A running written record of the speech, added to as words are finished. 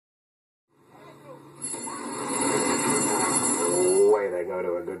go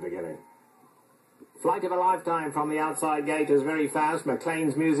to a good beginning. Flight of a Lifetime from the outside gate is very fast.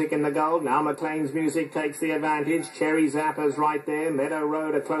 Macleans Music in the gold. Now Macleans Music takes the advantage. Cherry Zappa's right there. Meadow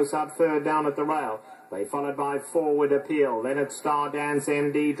Road a close-up third down at the rail. They followed by Forward Appeal. Then it's Star Dance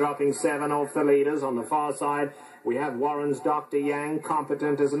MD dropping 7 off the leaders. On the far side, we have Warren's Dr. Yang.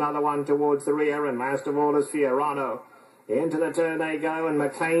 Competent is another one towards the rear. And last of all is Fiorano. Into the turn they go, and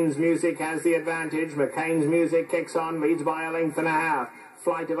Macleans Music has the advantage. Macleans Music kicks on, leads by a length and a half.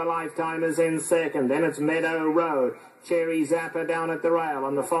 Flight of a Lifetime is in second. Then it's Meadow Road. Cherry Zappa down at the rail.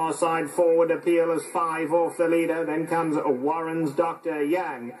 On the far side, Forward Appeal is 5 off the leader. Then comes Warren's Dr.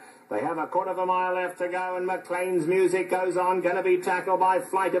 Yang. They have a quarter of a mile left to go, and Macleans Music goes on. Going to be tackled by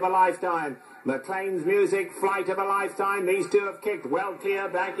Flight of a Lifetime. Macleans Music, Flight of a Lifetime. These two have kicked well clear.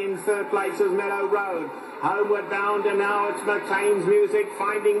 Back in third place is Meadow Road. Homeward bound, and now it's Macleans Music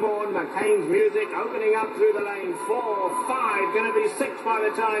finding more. Macleans Music opening up through the lane. 4, 5, going to be 6 by the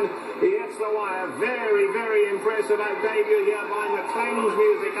time he hits the wire. Very, very impressive debut here by Macleans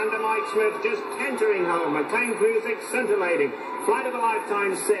Music under Mike Smith, just cantering home. Macleans Music scintillating. Flight of a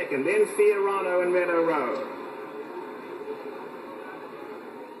Lifetime second, then Fiorano and Meadow Road.